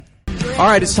All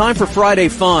right, it's time for Friday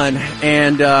Fun,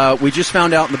 and we just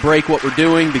found out in the break what we're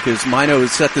doing because Mino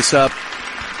has set this up.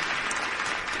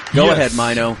 Go ahead,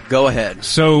 Mino. Go ahead.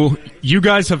 So you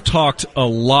guys have talked a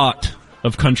lot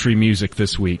of country music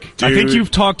this week. Dude. I think you've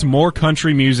talked more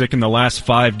country music in the last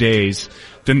 5 days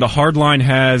than the Hardline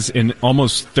has in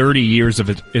almost 30 years of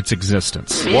its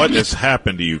existence. What has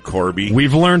happened to you, Corby?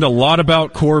 We've learned a lot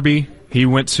about Corby. He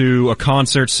went to a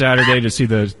concert Saturday to see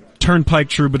the Turnpike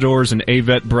Troubadours and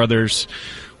Avett Brothers.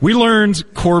 We learned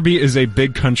Corby is a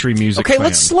big country music fan. Okay,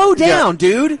 let's slow down,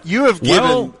 dude. You have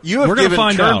given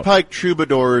Turnpike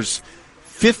Troubadours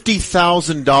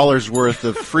 $50,000 worth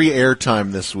of free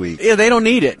airtime this week. Yeah, they don't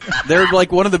need it. They're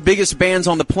like one of the biggest bands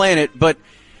on the planet, but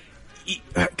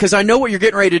because I know what you're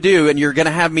getting ready to do, and you're going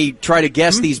to have me try to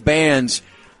guess these bands.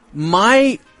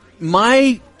 My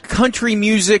country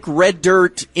music red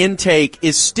dirt intake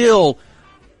is still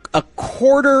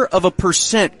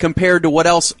 0.25% compared to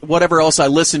whatever else I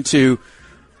listen to.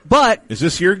 But is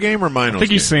this your game or Mino's? I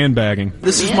think he's sandbagging.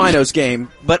 This is Mino's game,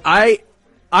 but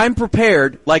I'm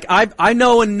prepared. Like I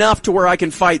know enough to where I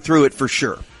can fight through it for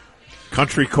sure.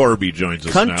 Country Corby joins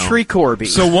us now. Country Corby.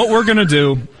 So what we're going to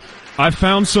do, I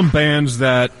found some bands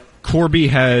that Corby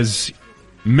has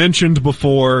mentioned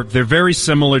before. They're very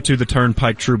similar to the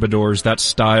Turnpike Troubadours, that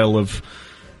style of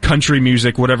country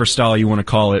music, whatever style you want to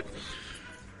call it.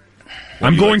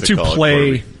 I'm going to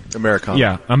play Americana.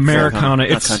 Yeah, Americana.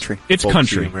 It's country. It's Folksy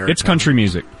country. Americana. It's country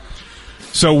music.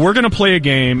 So we're going to play a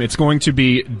game. It's going to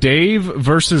be Dave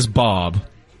versus Bob.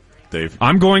 Dave.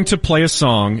 I'm going to play a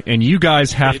song, and you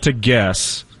guys have to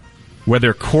guess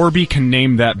whether Corby can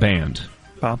name that band.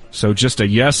 Bob. So just a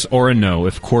yes or a no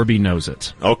if Corby knows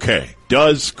it. Okay.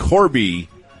 Does Corby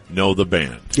know the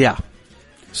band? Yeah.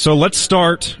 So let's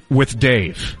start with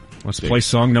Dave. Let's play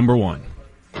song number 1.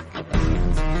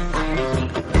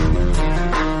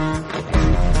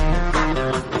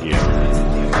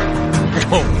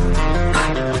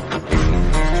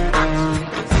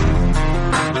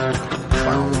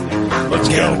 Let's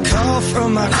go. Got a call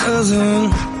from my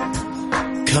cousin.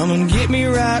 Come and get me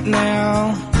right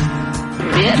now.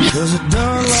 Cause I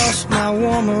done lost my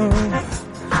woman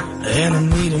and I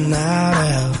need a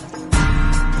night out.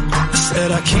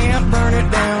 Said I can't burn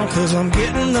it down cause I'm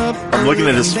getting up. I'm looking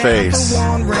at his face. He's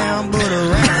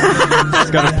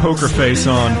got a poker face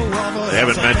on. They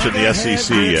haven't mentioned the SEC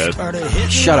yet.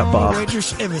 Shut up, Bob.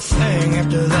 Everything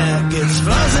after that gets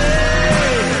fuzzy.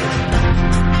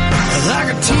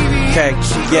 Like a TV. Okay,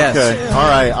 yes. Okay, all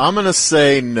right. I'm going to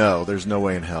say no. There's no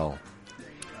way in hell.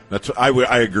 That's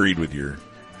I agreed with you,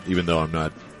 even though I'm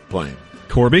not playing.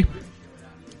 Corby?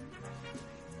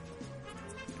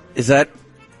 Is that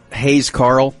Hayes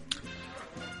Carl?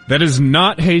 That is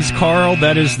not Hayes Carl.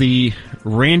 That is the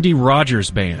Randy Rogers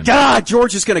Band. God,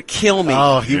 George is going to kill me.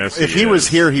 Oh, Yes, if he was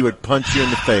here, he would punch you in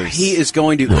the face. He is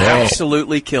going to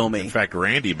absolutely kill me. In fact,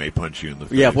 Randy may punch you in the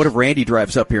face. Yeah, what if Randy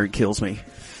drives up here and kills me?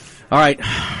 All right.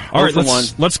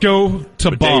 Let's go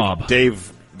to But Bob.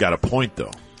 Dave got a point,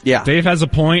 though. Yeah. Dave has a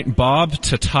point. Bob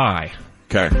to tie.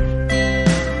 Okay.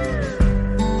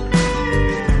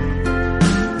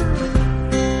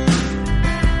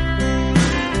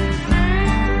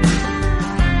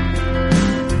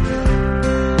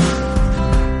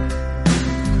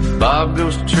 Bob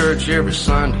goes to church every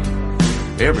Sunday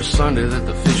that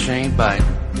the fish ain't biting.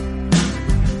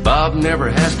 Bob never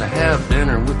has to have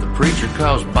dinner with the preacher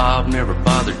cause Bob never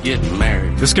bothered getting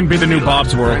married. This can be the new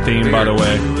Bob's World theme, by the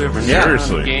way. Yeah.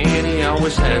 Seriously. Again, he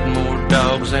always had more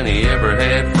dogs than he ever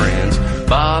had friends.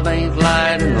 Bob ain't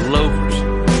light in the loafers.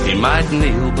 He might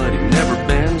kneel, but he never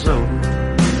bends over.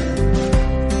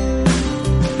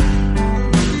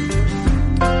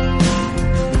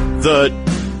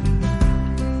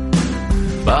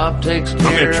 Bob takes care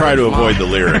I'm going to try to of avoid Mom. the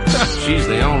lyrics She's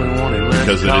the only one he left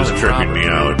because it is tripping me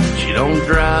out. She don't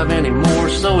drive anymore,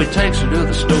 so he takes her to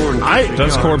the store. And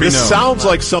Does Corby This know? sounds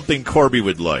like something Corby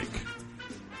would like,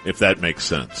 if that makes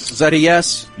sense. Is that a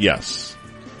yes? Yes.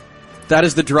 That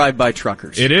is the Drive-By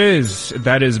Truckers. It is.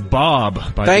 That is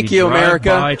Bob by Thank the you, America.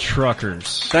 Drive-By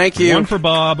Truckers. Thank you. One for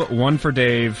Bob, one for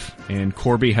Dave, and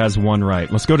Corby has one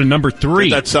right. Let's go to number 3.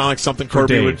 Does that sound like something For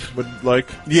Corby Dave. would like?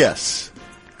 Yes.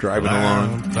 Driving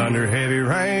along. Thunder, heavy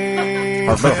rain.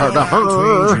 From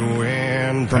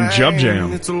Jub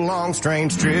Jam. It's a long,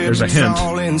 strange trip. There's a It's hint.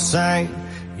 all insane.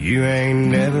 You ain't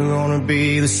never gonna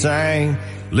be the same.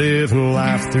 Living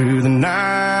life through the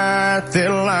night,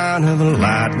 thin line of a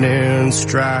lightning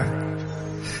strike.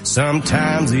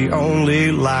 Sometimes the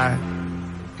only light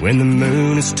when the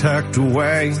moon is tucked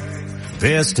away.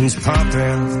 Pistons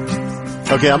pumping.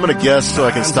 Okay, I'm going to guess so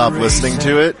I can stop listening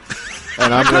to it.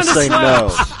 And I'm going to say no.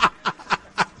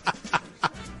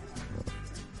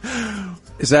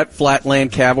 Is that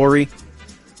Flatland Cavalry?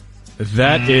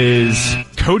 That is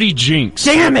Cody Jinks.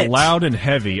 Damn it! Loud and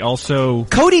Heavy. Also,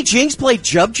 Cody Jinks played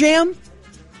Jub Jam?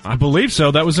 I believe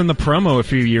so. That was in the promo a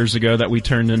few years ago that we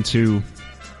turned into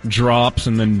drops,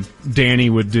 and then Danny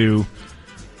would do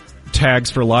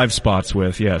tags for live spots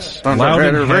with. Yes. Loud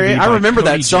and Heavy. I remember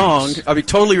Cody that song. Jinks. I mean,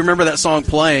 totally remember that song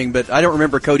playing, but I don't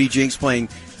remember Cody Jinks playing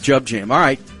Jub Jam. All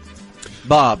right.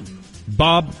 Bob,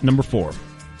 number 4.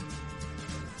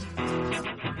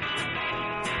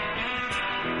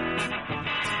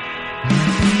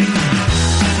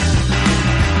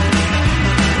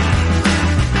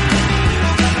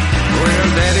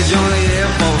 Joined the Air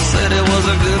Force, said it was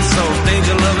a good source.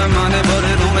 Danger, loving money, but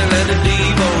it only led to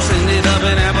divorce. Ended up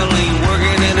in Abilene,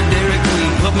 working at a Dairy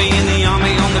Queen. Put me in the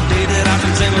Army on the day that I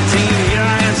turned 17. Here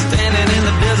I am standing in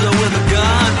the desert with a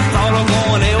gun. Thought I'm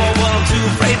going AWOL, but I'm too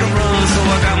afraid to run. So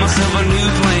I got myself a new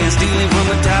plan, stealing from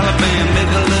the Taliban. Make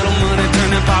a little money,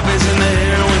 turning poppies into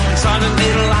heroin. Sergeant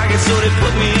didn't like it, so they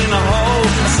put me in a hole.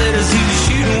 I said, is he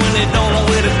shooting when they don't know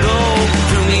where to go?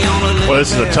 Threw me on a well,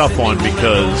 this is a tough one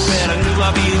because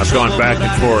I've gone back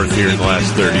and forth here in the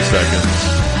last 30 seconds.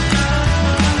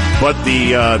 But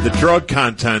the drug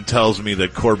content tells me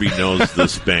that Corby knows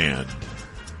this band.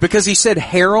 because he said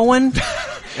heroin?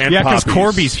 And yeah, because poppies.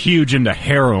 Corby's huge into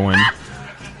heroin.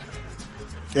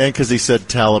 And because he said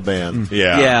Taliban.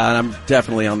 Yeah. Yeah, and I'm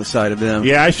definitely on the side of them.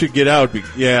 Yeah, I should get out.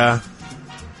 Yeah.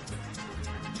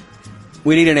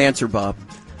 We need an answer, Bob.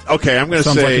 Okay, I'm going to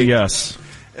Sounds say like a yes.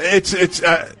 It's.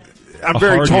 I'm A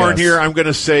very hard torn yes. here. I'm going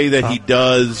to say that he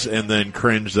does, and then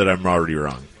cringe that I'm already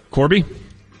wrong. Corby?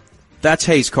 That's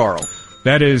Hayes Carl.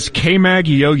 That is K-Mag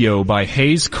Yo-Yo by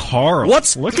Hayes Carl.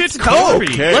 Look at Corby.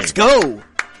 Okay. Let's go.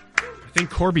 I think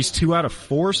Corby's 2 out of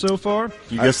 4 so far.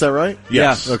 You guessed that right?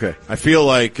 Yes. Yeah. Okay. I feel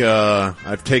like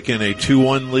I've taken a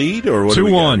 2-1 lead, or what?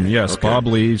 2-1, yes. Okay. Bob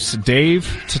leaves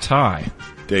Dave to tie.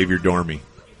 Dave, you're dormy.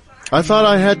 I thought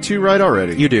I had 2 right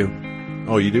already. You do.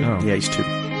 Oh, you do? Oh. Yeah, he's 2.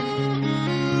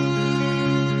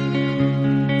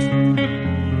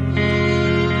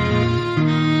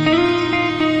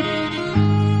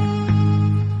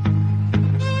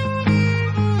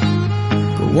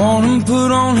 Go on and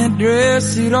put on that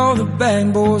dress that all the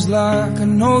bad boys like. I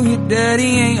know your daddy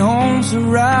ain't home, so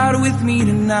ride with me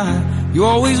tonight. You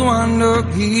always wind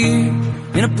up here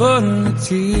in a puddle of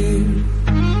tears.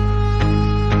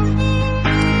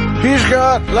 He's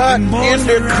got like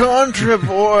indie country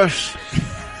voice.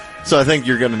 So I think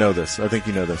you're going to know this. I think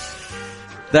you know this.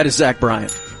 That is Zach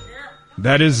Bryant.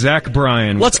 That is Zach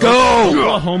Bryan. Let's go!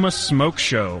 Oklahoma Smoke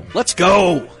Show. Let's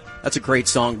go! That's a great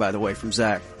song, by the way, from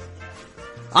Zach.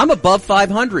 I'm above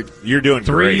 500. You're doing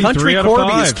great. Country 3 out of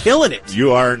Corby 5. is killing it.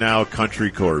 You are now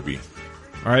Country Corby.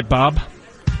 All right, Bob.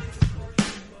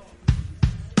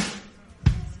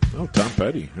 Oh, Tom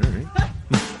Petty. All right.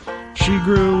 She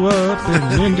grew up in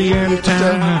an Indiana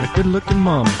town, had a good-looking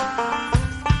mom.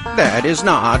 That is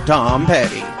not Tom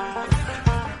Petty.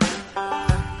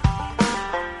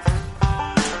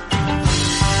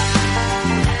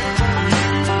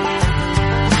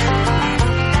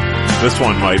 This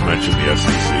one might mention the SEC.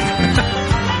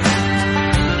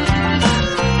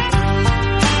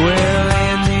 Well,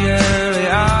 in the early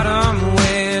autumn,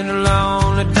 when a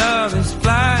lonely dove is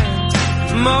flying,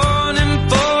 morning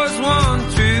pours one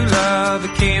true love. He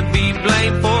can't be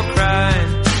blamed for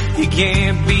crying. He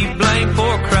can't be blamed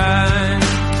for crying.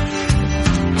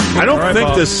 I don't right, think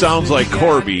Bob. this sounds like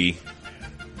Corby,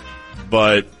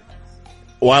 but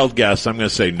wild guess, I'm going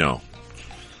to say no.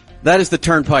 That is the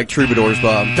Turnpike Troubadours,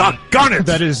 Bob. Doggone it!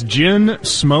 That is Gin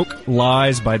Smoke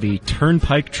Lies by the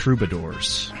Turnpike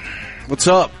Troubadours. What's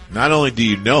up? Not only do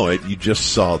you know it, you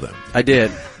just saw them. I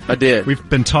did. We've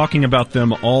been talking about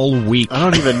them all week. I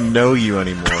don't even know you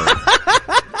anymore.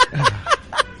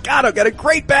 God, I've got a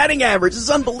great batting average. This is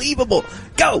unbelievable.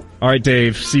 Go! All right,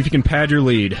 Dave, see if you can pad your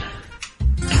lead.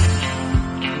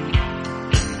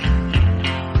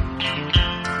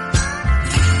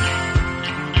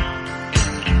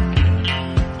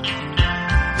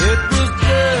 It was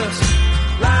just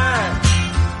like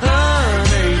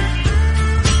honey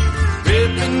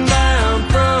dripping down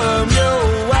from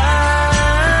your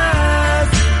eyes.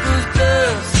 It was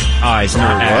just Eyes,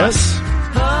 not What? ass.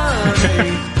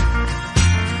 honey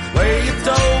where you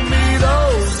told me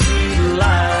those sweet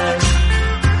lies.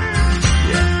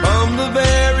 From the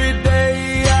very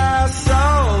day I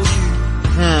saw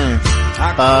you,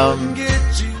 I couldn't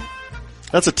get you.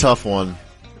 That's a tough one.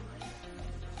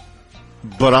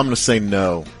 But I'm going to say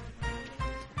no.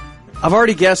 I've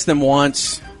already guessed them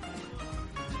once.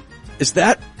 Is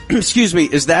that, excuse me,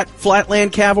 is that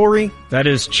Flatland Cavalry? That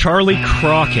is Charlie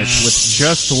Crockett with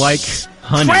Just Like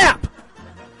Honey. Crap!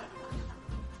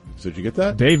 Did you get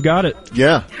that? Dave got it.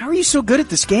 Yeah. How are you so good at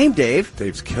this game, Dave?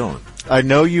 Dave's killing. I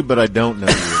know you, but I don't know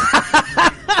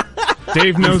you.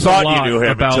 Dave knows a lot you knew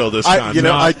him about until this I time.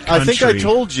 I think I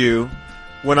told you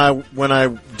when I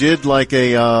did like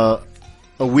a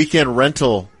weekend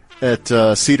rental at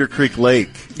Cedar Creek Lake.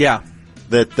 Yeah.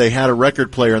 That they had a record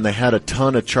player and they had a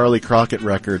ton of Charlie Crockett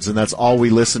records, and that's all we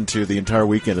listened to the entire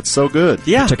weekend. It's so good.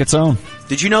 Yeah. Took its own.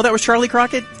 Did you know that was Charlie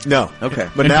Crockett? No. Okay.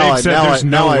 But And now Dave said there's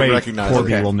no I way recognize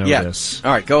Corby it. will know Yeah. this.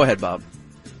 All right, go ahead, Bob.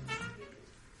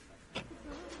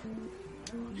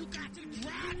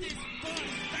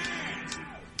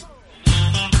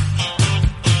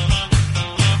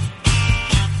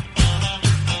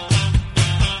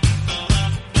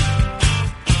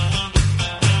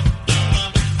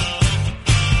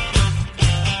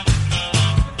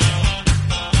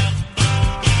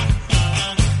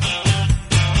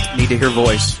 Need to hear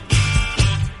voice.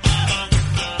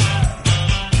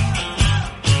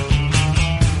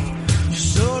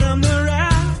 Showed him the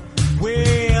right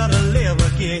way to live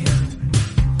again.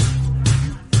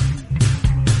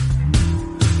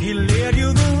 He led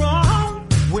you the wrong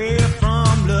way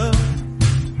from love.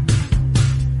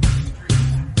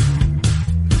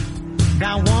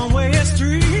 Down one-way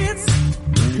streets,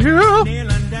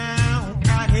 kneeling down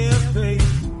at his feet,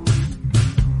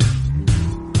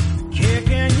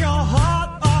 kicking your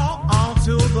heart all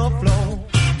onto the floor.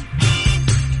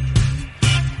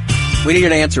 We need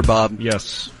an answer, Bob.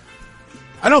 Yes.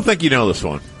 I don't think you know this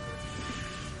one.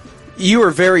 You are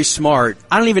very smart.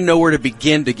 I don't even know where to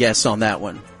begin to guess on that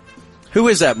one. Who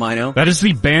is that, Mino? That is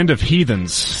the Band of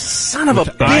Heathens. Son of a With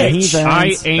bitch. I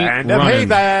ain't Band of running.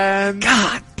 Heathens.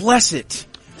 God bless it.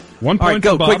 1 point All right,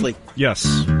 go for Bob. quickly. Yes.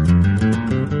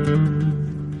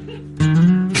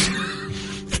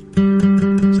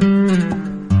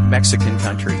 Mexican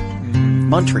country.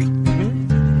 Muntry.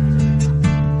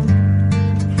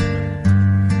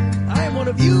 I am one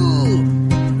of you.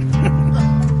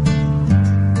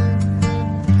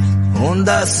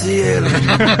 Onda Sierra.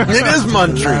 It is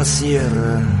Muntry.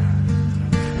 Sierra.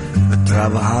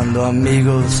 Trabajando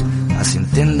amigos,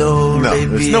 haciendo No,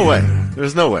 there's no way.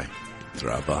 There's no way.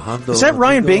 Trabajando. Is that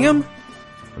Ryan Bingham?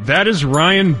 That is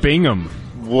Ryan Bingham.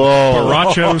 Whoa.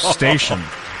 Baracho Station.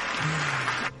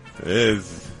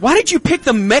 Why did you pick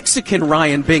the Mexican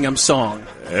Ryan Bingham song?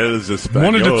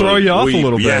 Wanted to throw you off a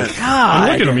little bit. God.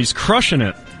 Look at him. He's crushing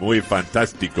it. Muy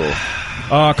fantástico.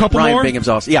 A couple Ryan more? Bingham's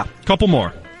awesome. Yeah. Couple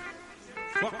more.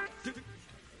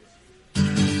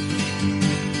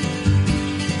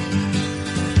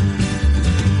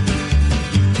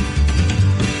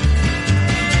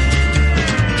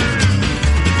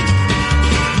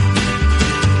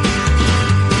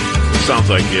 Sounds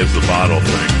like he has the bottle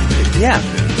thing. Yeah.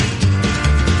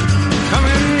 Come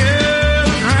in here,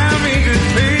 have me good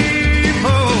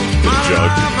people. The jug.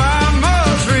 I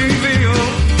must reveal.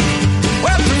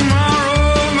 Well,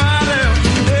 tomorrow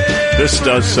might This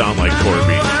does sound like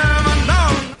Corby.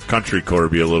 Country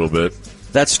Corby a little bit.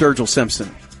 That's Sturgill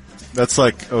Simpson. That's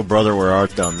like "Oh Brother, Where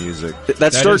Art Thou" music. That's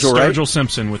That is Sturgill, right? Sturgill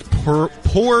Simpson with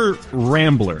Poor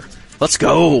Rambler. Let's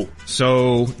go.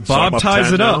 So So I'm Bob up ties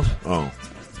 10 it up. now? Oh.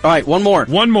 All right, one more.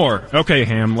 One more. Okay,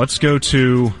 Ham. Let's go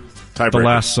to the Tiebreaker.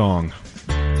 last song.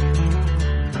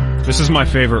 This is my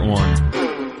favorite one.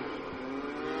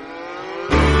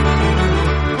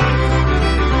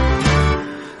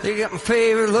 They got my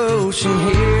favorite lotion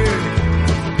here.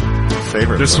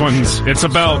 Favorite. This one's, it's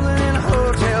about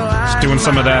just doing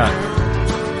some of that.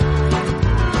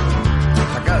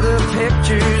 I got the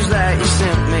pictures that you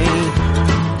sent me,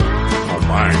 Oh,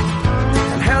 my.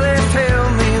 and how they fill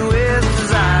me with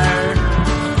desire.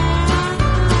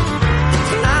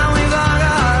 So now we've all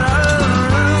got our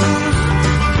rooms.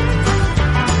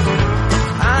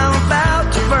 I'm about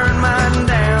to burn mine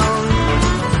down.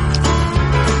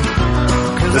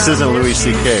 This isn't Louis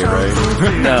C.K., right?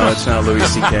 No, it's not Louis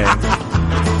C.K.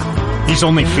 He's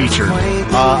only featured.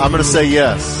 I'm going to say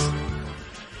yes.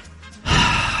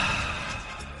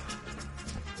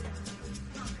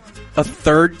 A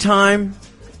third time?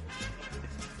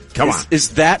 Come on.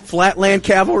 Is that Flatland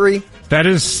Cavalry? That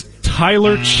is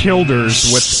Tyler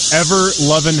Childers with Ever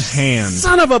Lovin' Hand.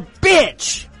 Son of a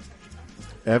bitch!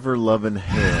 Ever loving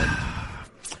hand.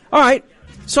 All right,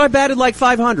 so I batted like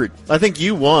 500. I think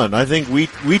you won. I think we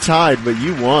tied, but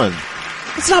you won.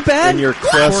 It's not bad. In your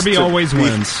quest Corby to always beat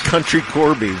wins. Country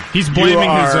Corby. He's blaming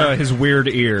are- his weird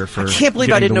ear for. I can't believe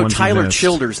I getting didn't the know ones he Tyler missed.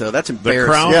 Childers, though. That's The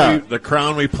embarrassing.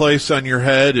 crown we place on your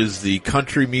head is the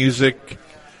country music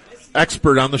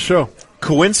expert on the show.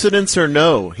 Coincidence or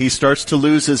no, he starts to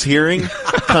lose his hearing.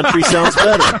 Country sounds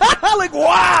better. Like,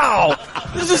 wow,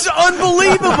 this is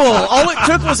unbelievable. All it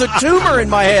took was a tumor in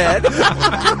my head.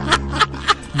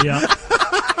 Yeah.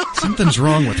 Something's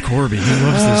wrong with Corby. He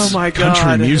loves this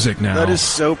country music now. That is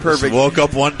so perfect. Just woke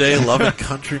up one day loving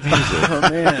country music. Oh,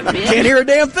 man. Can't hear a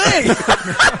damn thing.